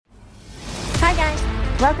guys,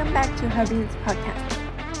 welcome back to Hervian's podcast.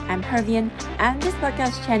 I'm Hervian, and this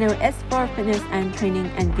podcast channel is for fitness and training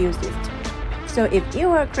enthusiasts. So if you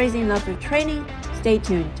are crazy in love with training, stay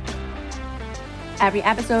tuned. Every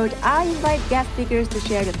episode, I invite guest speakers to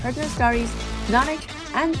share their personal stories, knowledge,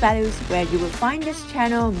 and values where you will find this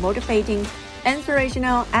channel motivating,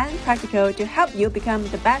 inspirational, and practical to help you become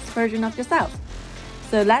the best version of yourself.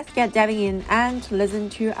 So let's get diving in and listen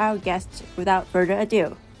to our guests without further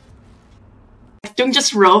ado. Don't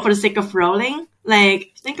just roll for the sake of rolling.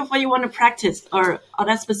 Like, think of what you want to practice or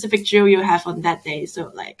that specific drill you have on that day.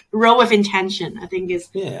 So, like, roll with intention, I think is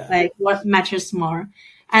like what matters more.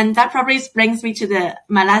 And that probably brings me to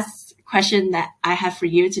my last question that I have for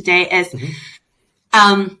you today is,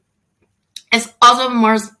 it's also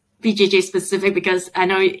more BJJ specific because I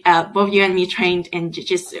know both you and me trained in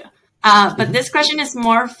Jiu-Jitsu. But this question is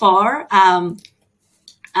more for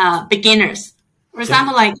beginners. For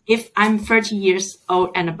example, like if I'm 30 years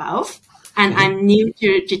old and above, and I'm new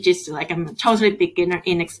to Jiu-Jitsu, like I'm a totally beginner,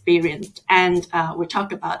 inexperienced, and we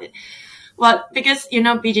talk about it. Well, because, you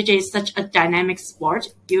know, BJJ is such a dynamic sport.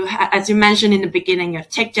 As you mentioned in the beginning, you have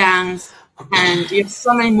takedowns, and you have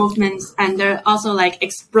so many movements, and there are also like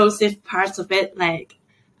explosive parts of it. Like,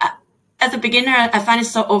 as a beginner, I find it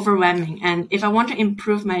so overwhelming. And if I want to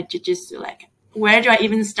improve my Jiu-Jitsu, like, where do I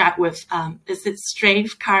even start with? Is it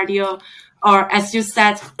strength, cardio? Or as you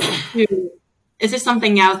said, is it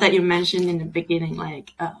something else that you mentioned in the beginning,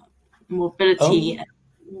 like mobility?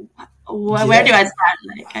 Where do I start?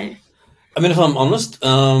 Like, I mean, if I'm honest,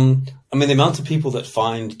 the amount of people that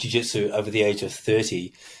find jiu-jitsu over the age of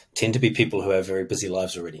 30 tend to be people who have very busy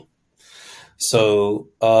lives already. So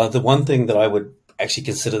the one thing that I would actually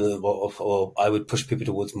consider or I would push people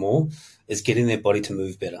towards more is getting their body to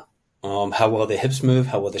move better. How well their hips move,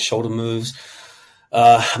 how well their shoulder moves.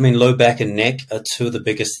 Low back and neck are two of the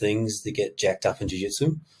biggest things that get jacked up in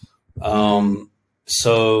jiu-jitsu.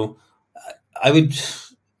 So I would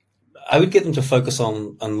get them to focus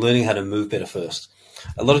on learning how to move better first.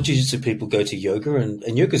 A lot of jiu-jitsu people go to yoga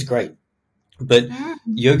and yoga's great, but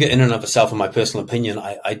yoga in and of itself, in my personal opinion,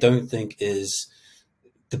 I don't think is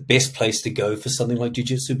the best place to go for something like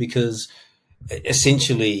jiu-jitsu because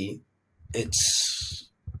essentially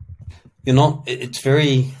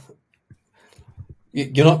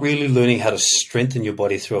you're not really learning how to strengthen your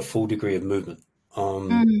body through a full degree of movement.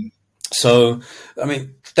 So,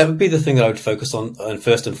 that would be the thing that I would focus on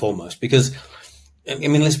first and foremost, because,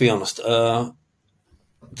 let's be honest, the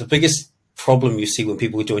biggest problem you see when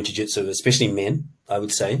people join jiu-jitsu, especially men, I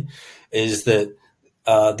would say, is that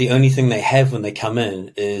the only thing they have when they come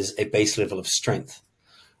in is a base level of strength.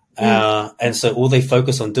 And so all they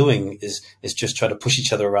focus on doing is just try to push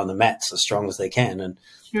each other around the mats as strong as they can. And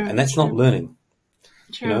that's not learning.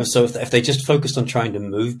 True. You know, so if they just focused on trying to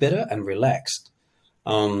move better and relaxed,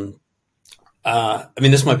 this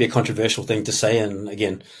might be a controversial thing to say. And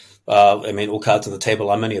again, all cards on the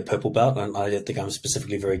table, I'm only a purple belt and I don't think I'm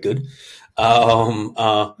specifically very good.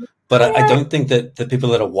 But I don't think that the people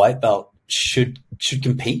that are white belt should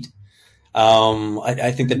compete.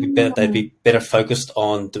 I think they'd be better focused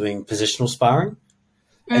on doing positional sparring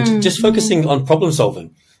and just focusing on problem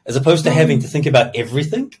solving as opposed to having to think about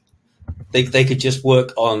everything. They could just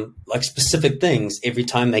work on like specific things every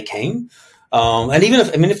time they came. And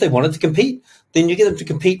even if they wanted to compete, then you get them to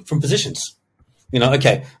compete from positions. You know,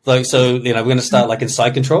 okay. Like, so, you know, we're going to start like in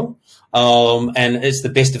side control. And it's the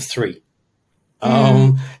best of three.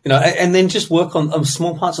 And then just work on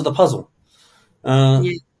small parts of the puzzle. And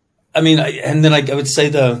then I would say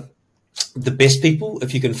the best people,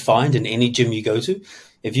 if you can find in any gym you go to,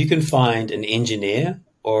 if you can find an engineer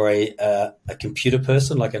or a computer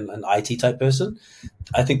person, like an IT type person,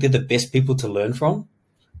 I think they're the best people to learn from,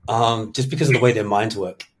 just because of the way their minds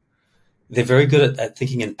work. They're very good at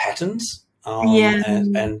thinking in patterns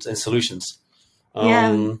and solutions.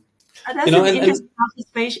 That's an interesting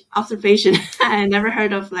observation. I never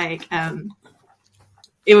heard of like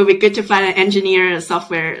it would be good to find an engineer, a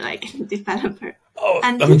software like developer.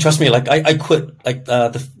 Trust me, like I quit. Like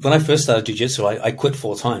when I first started jiu-jitsu, I quit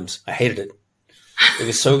 4 times. I hated it. It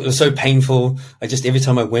was so painful. Every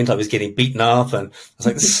time I went, I was getting beaten up, and I was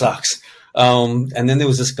like, "This sucks." And then there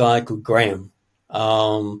was this guy called Graham,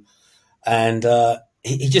 and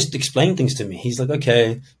he just explained things to me. He's like,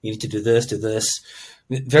 "Okay, you need to do this."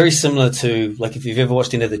 Very similar to like if you've ever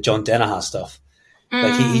watched any of the John Danaher stuff.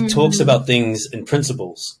 Like he talks about things in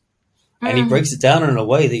principles, and he breaks it down in a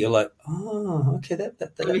way that you're like, "Oh, okay,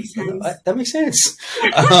 that makes sense."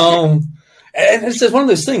 And it's just one of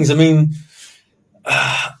those things. And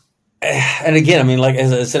again, like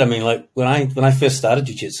as I said, like when I first started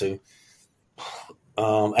jiu-jitsu,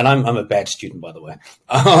 and I'm a bad student, by the way.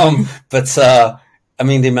 But I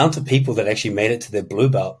mean, the amount of people that actually made it to their blue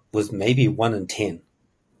belt was maybe 1 in 10.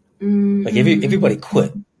 Mm-hmm. Like everybody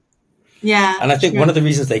quit. Yeah. And I think one of the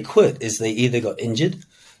reasons they quit is they either got injured,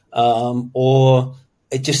 or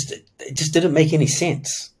it just didn't make any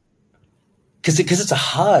sense. Because it's a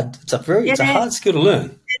hard skill to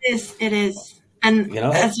learn. It is. And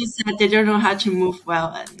as you said, they don't know how to move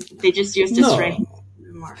well, and they just use the strength.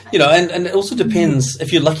 And it also depends.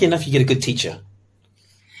 If you're lucky enough, you get a good teacher.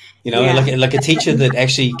 Like a teacher that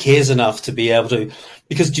actually cares enough to be able to,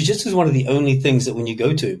 because jiu-jitsu is one of the only things that when you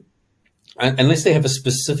go to, unless they have a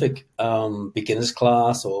specific beginners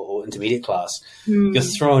class or intermediate class, you're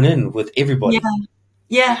thrown in with everybody.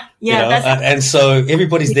 Yeah. And so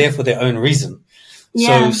everybody's there for their own reason.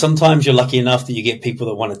 Yeah. So sometimes you're lucky enough that you get people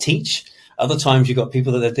that want to teach. Other times you got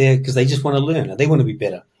people that are there because they just want to learn and they want to be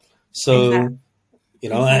better. So,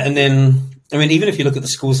 and then, I mean, even if you look at the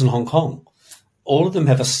schools in Hong Kong, all of them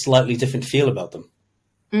have a slightly different feel about them.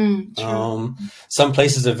 Some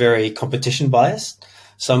places are very competition biased.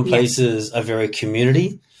 Some places are very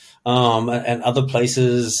community. And other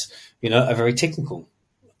places, are very technical.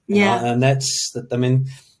 Yeah. And that's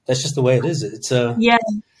just the way it is. It's I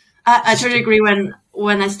totally agree.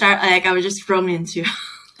 When I start, I was just thrown into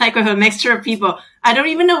with a mixture of people. I don't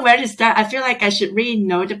even know where to start. I feel like I should really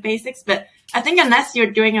know the basics, but I think unless you're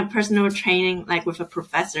doing a personal training, like with a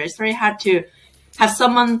professor, it's very hard to have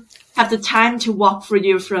someone have the time to walk through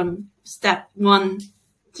you from step 1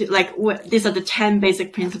 to these are the 10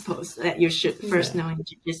 basic principles that you should first know in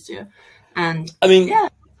jiu-jitsu. And I mean,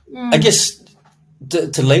 I guess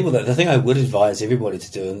to label that, the thing I would advise everybody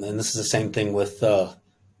to do, and this is the same thing with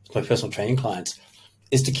my personal training clients,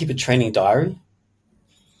 is to keep a training diary.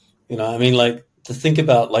 To think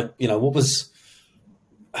about what was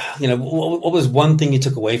one thing you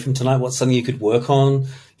took away from tonight? What's something you could work on?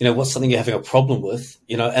 What's something you're having a problem with?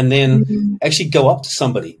 And then actually go up to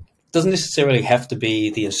somebody. It doesn't necessarily have to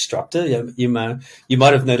be the instructor. You might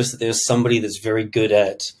have noticed that there's somebody that's very good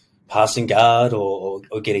at passing guard or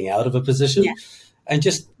getting out of a position. Yeah. And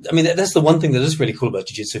that's the one thing that is really cool about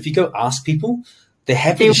jiu-jitsu. If you go ask people, they're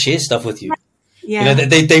happy to share stuff with you. Yeah.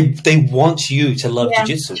 They want you to love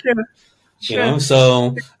jiu-jitsu. True.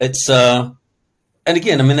 So it's and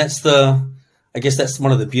again, I guess that's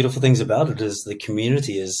one of the beautiful things about it is the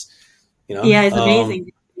community is, it's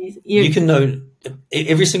amazing. You can know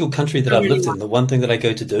every single country that I've lived in. The one thing that I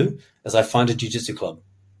go to do is I find a jiu-jitsu club.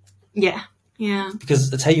 Yeah.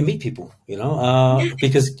 Because it's how you meet people,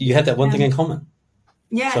 because you have that one thing in common.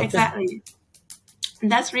 Yeah, so, exactly.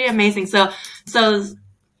 That's really amazing. So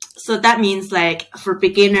that means for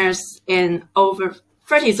beginners in over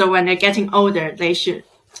 30, so when they're getting older, they should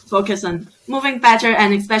focus on moving better,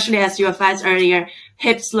 and especially as you advised earlier,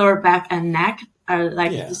 hips, lower back, and neck are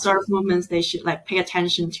the sort of movements they should pay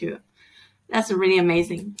attention to. That's really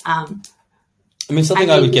amazing. Something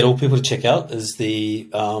I would get all people to check out is a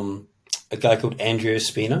guy called Andrea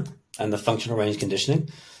Spina and the functional range conditioning.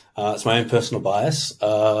 It's my own personal bias.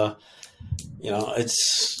 Again,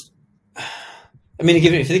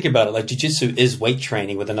 if you think about it, jiu-jitsu is weight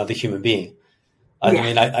training with another human being.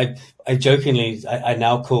 I jokingly, I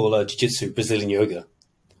now call jiu-jitsu Brazilian yoga.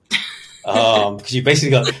 Because you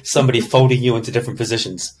basically got somebody folding you into different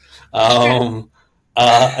positions. And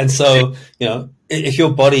so, if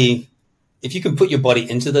you can put your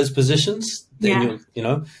body into those positions, then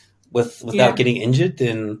without getting injured,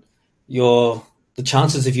 then the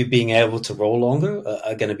chances of you being able to roll longer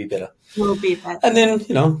are going to be better. Will be better. And then,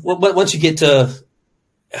 once you've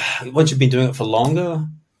been doing it for longer,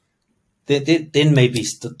 then maybe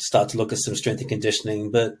start to look at some strength and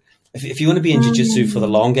conditioning. But if you want to be in jiu-jitsu for the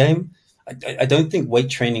long game, I don't think weight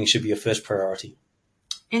training should be your first priority.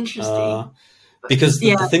 Interesting. Because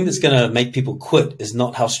the thing that's going to make people quit is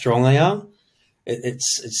not how strong they are.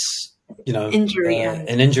 It's injury.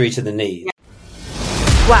 An injury to the knee. Yeah.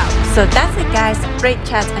 Wow, so that's it guys. Great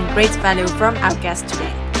chat and great value from our guest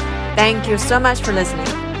today. Thank you so much for listening.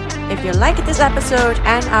 If you like this episode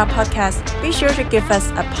and our podcast, be sure to give us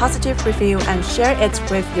a positive review and share it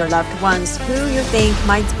with your loved ones who you think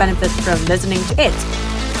might benefit from listening to it.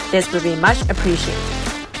 This will be much appreciated.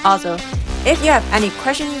 Also, if you have any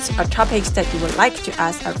questions or topics that you would like to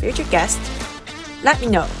ask our future guests, let me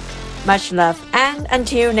know. Much love, and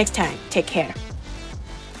until next time, take care.